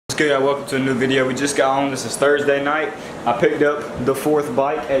good, y'all? Welcome to a new video. We just got home. This is Thursday night. I picked up the fourth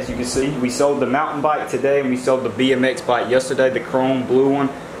bike, as you can see. We sold the mountain bike today and we sold the BMX bike yesterday, the chrome blue one.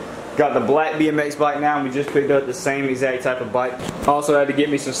 Got the black BMX bike now and we just picked up the same exact type of bike. Also had to get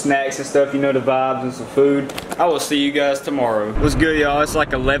me some snacks and stuff, you know, the vibes, and some food. I will see you guys tomorrow. What's good, y'all? It's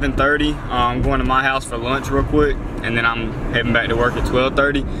like 11:30. I'm going to my house for lunch real quick and then I'm heading back to work at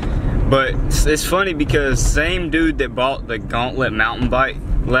 12:30. But it's funny because same dude that bought the Gauntlet mountain bike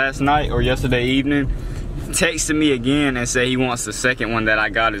last night or yesterday evening texted me again and said he wants the second one that I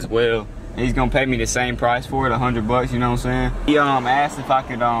got as well. And he's gonna pay me the same price for it, $100 you know what I'm saying? He asked if I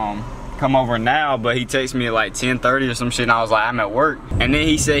could come over now, but he texted me at like 10:30 or some shit and I was like, I'm at work. And then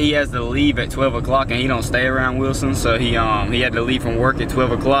he said he has to leave at 12 o'clock and he don't stay around Wilson, so he had to leave from work at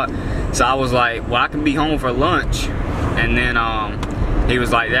 12 o'clock. So I was like, well, I can be home for lunch. And then he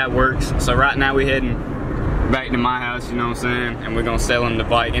was like, that works. So right now we heading back to my house, you know what I'm saying? And we're gonna sell him the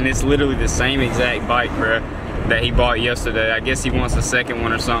bike. And it's literally the same exact bike, bro, that he bought yesterday. I guess he wants a second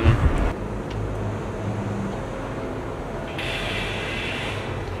one or something.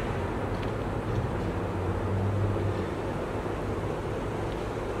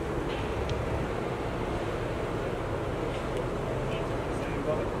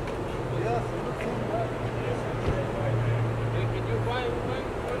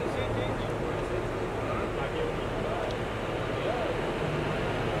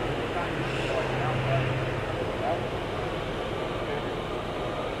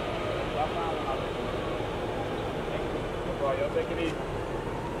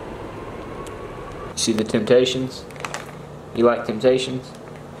 See the Temptations? You like Temptations?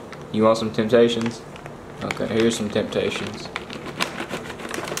 You want some Temptations? Okay, here's some Temptations.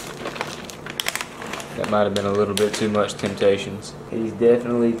 That might have been a little bit too much Temptations. He's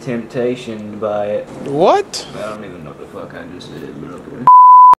definitely temptationed by it. What? I don't even know what the fuck I just said, but okay.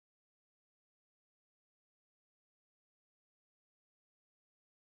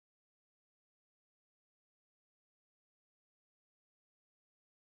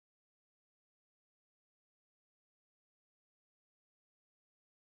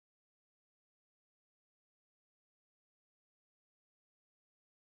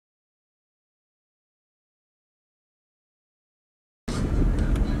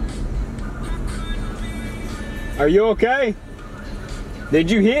 Are you okay? Did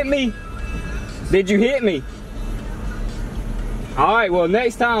you hit me? Did you hit me? Alright, well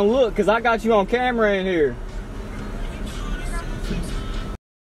next time look, cause I got you on camera in here.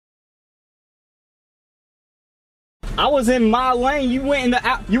 I was in my lane, you went in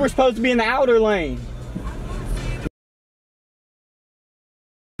the you were supposed to be in the outer lane.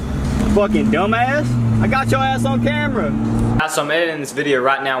 Fucking dumbass. I got your ass on camera. So I'm editing this video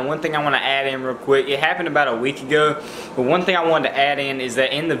right now. One thing I want to add in real quick, it happened about a week ago, but one thing I wanted to add in is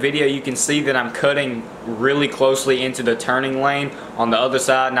that in the video you can see that I'm cutting really closely into the turning lane on the other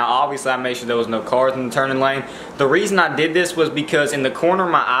side. Now obviously I made sure there was no cars in the turning lane. The reason I did this was because in the corner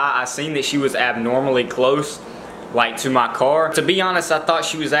of my eye I seen that she was abnormally close, like to my car. To be honest, I thought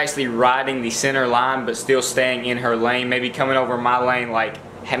she was actually riding the center line but still staying in her lane, maybe coming over my lane like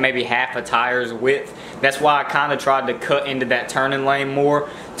maybe half a tire's width. That's why I kind of tried to cut into that turning lane more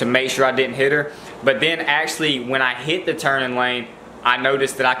to make sure I didn't hit her. But then actually when I hit the turning lane, I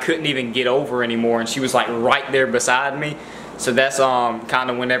noticed that I couldn't even get over anymore and she was like right there beside me. So that's kind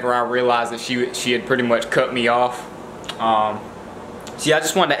of whenever I realized that she had pretty much cut me off. So yeah, I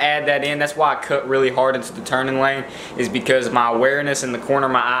just wanted to add that in. That's why I cut really hard into the turning lane, is because my awareness in the corner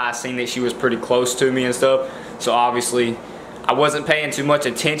of my eye, I seen that she was pretty close to me and stuff. So obviously I wasn't paying too much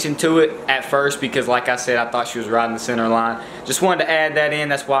attention to it at first because like I said, I thought she was riding the center line. Just wanted to add that in.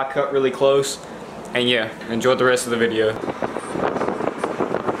 That's why I cut really close. And yeah, enjoy the rest of the video.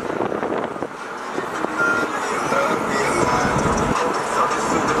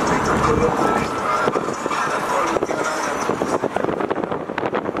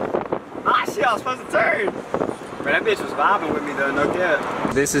 Ah shit, I was supposed to turn. But that bitch was vibing with me though, no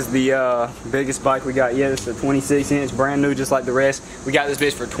cap. This is the biggest bike we got yet. It's a 26-inch, brand new just like the rest. We got this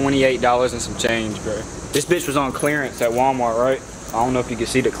bitch for $28 and some change, bro. This bitch was on clearance at Walmart, right? I don't know if you can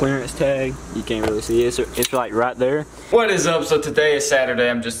see the clearance tag. You can't really see it. It's like right there. What is up? So today is Saturday.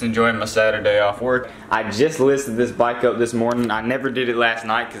 I'm just enjoying my Saturday off work. I just listed this bike up this morning. I never did it last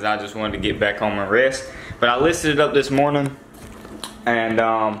night because I just wanted to get back home and rest. But I listed it up this morning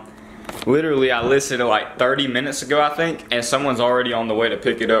and literally I listed it like 30 minutes ago, I think, and someone's already on the way to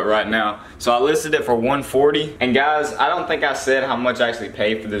pick it up right now. So I listed it for $140. And guys, I don't think I said how much I actually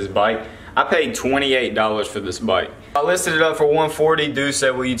paid for this bike. I paid $28 for this bike. I listed it up for $140. Dude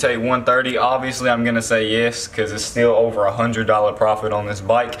said, will you take $130? Obviously, I'm gonna say yes, because it's still over $100 profit on this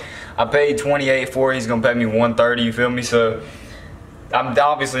bike. I paid $28 for it. He's gonna pay me $130, you feel me? So I'm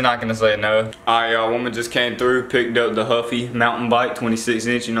obviously not gonna say no. Alright, y'all, woman just came through, picked up the Huffy mountain bike, 26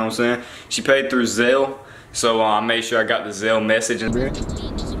 inch, you know what I'm saying? She paid through Zelle, so I made sure I got the Zelle message in there.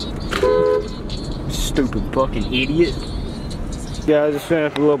 Stupid fucking idiot. Guys, just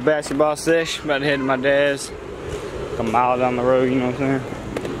finished a little basketball sesh. About to head to my dad's. A mile down the road, you know what I'm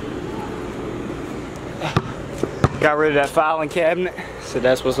saying? Got rid of that filing cabinet, so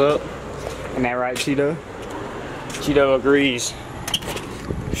that's what's up. Ain't that right, Cheeto? Cheeto agrees.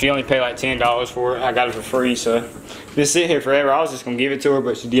 She only paid like $10 for it. I got it for free, so been sitting here forever. I was just gonna give it to her,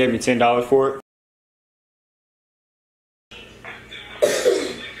 but she gave me $10 for it.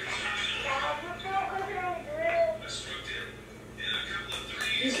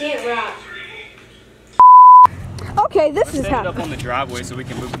 You can't rap. Okay, this is how. Set it up on the driveway so we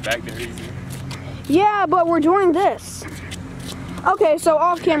can move it back there easier. Yeah, but we're doing this. Okay, so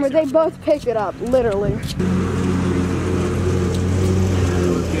off camera, they both picked it up, literally.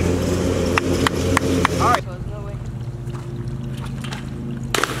 Alright.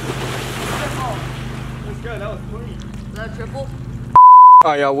 Is that triple?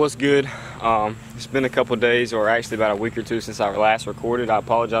 Alright, y'all, what's good? It's been a couple days, or actually about a week or two since I last recorded. I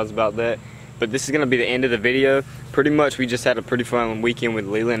apologize about that. But this is going to be the end of the video. Pretty much we just had a pretty fun weekend with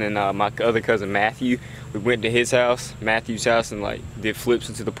Leland and my other cousin Matthew. We went to his house, Matthew's house, and like did flips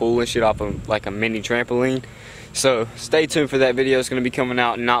into the pool and shit off of like a mini trampoline. So stay tuned for that video. It's going to be coming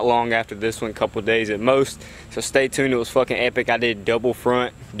out not long after this one, a couple days at most. So stay tuned. It was fucking epic. I did double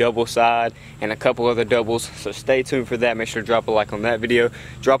front, double side, and a couple other doubles. So stay tuned for that. Make sure to drop a like on that video.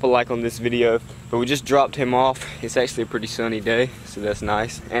 Drop a like on this video. But we just dropped him off. It's actually a pretty sunny day, so that's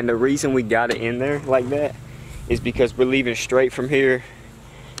nice. And the reason we got it in there like that is because we're leaving straight from here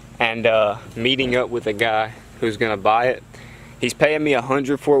and meeting up with a guy who's going to buy it. He's paying me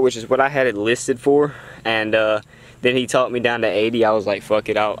 $100 for it, which is what I had it listed for. And then he talked me down to 80. I was like, fuck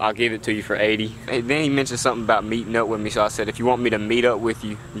it, I'll give it to you for 80. And then he mentioned something about meeting up with me, so I said, if you want me to meet up with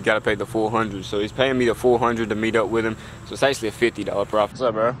you, you gotta pay the full 100. So he's paying me the full 100 to meet up with him. So it's actually a $50 profit. What's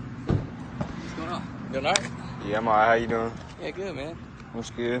up, bro? What's going on? Doing alright? Yeah, I'm alright. How you doing? Yeah, good, man. What's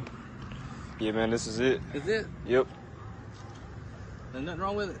good? Yeah, man, this is it. Is it? Yep. There's nothing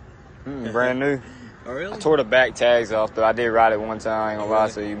wrong with it? Brand new. Oh, really? I tore the back tags off, though. I did ride it one time, I ain't gonna lie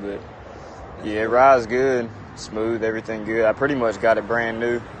to you, but yeah, it rides good, smooth, everything good. I pretty much got it brand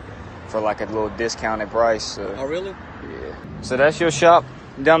new for like a little discounted price. So. Oh, really? Yeah. So that's your shop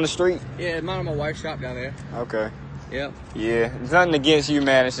down the street? Yeah, mine and my wife's shop down there. Okay. Yep. Yeah, there's nothing against you,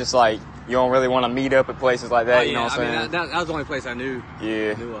 man. It's just like you don't really want to meet up at places like that. Oh, yeah. You know what I'm saying? I mean, that was the only place I knew.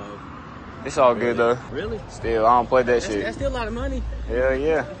 Yeah. Knew of. It's all good though. Really? Still, I don't play that shit. That's still a lot of money. Hell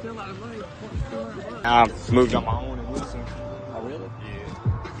yeah. That's still a lot of money. I moved on my own in Wilson. Oh, really?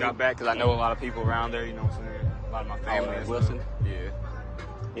 Yeah. Got back because I know a lot of people around there. You know what I'm saying? A lot of my family. in Wilson? Yeah.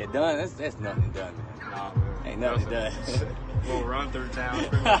 Yeah, done. That's nothing done, man. Nah, Ain't nothing done. Little run through town.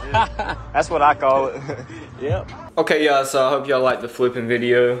 That's what I call it. Yep. Okay, y'all, so I hope y'all liked the flipping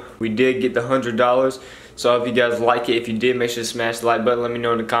video. We did get the $100. So I hope you guys like it. If you did, make sure to smash the like button. Let me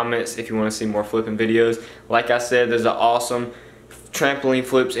know in the comments if you want to see more flipping videos. Like I said, there's an awesome trampoline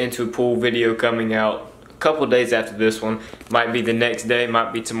flips into a pool video coming out a couple days after this one. Might be the next day,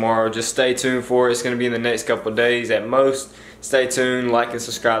 might be tomorrow. Just stay tuned for it. It's going to be in the next couple days at most. Stay tuned, like and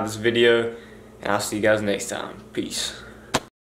subscribe to this video, and I'll see you guys next time. Peace.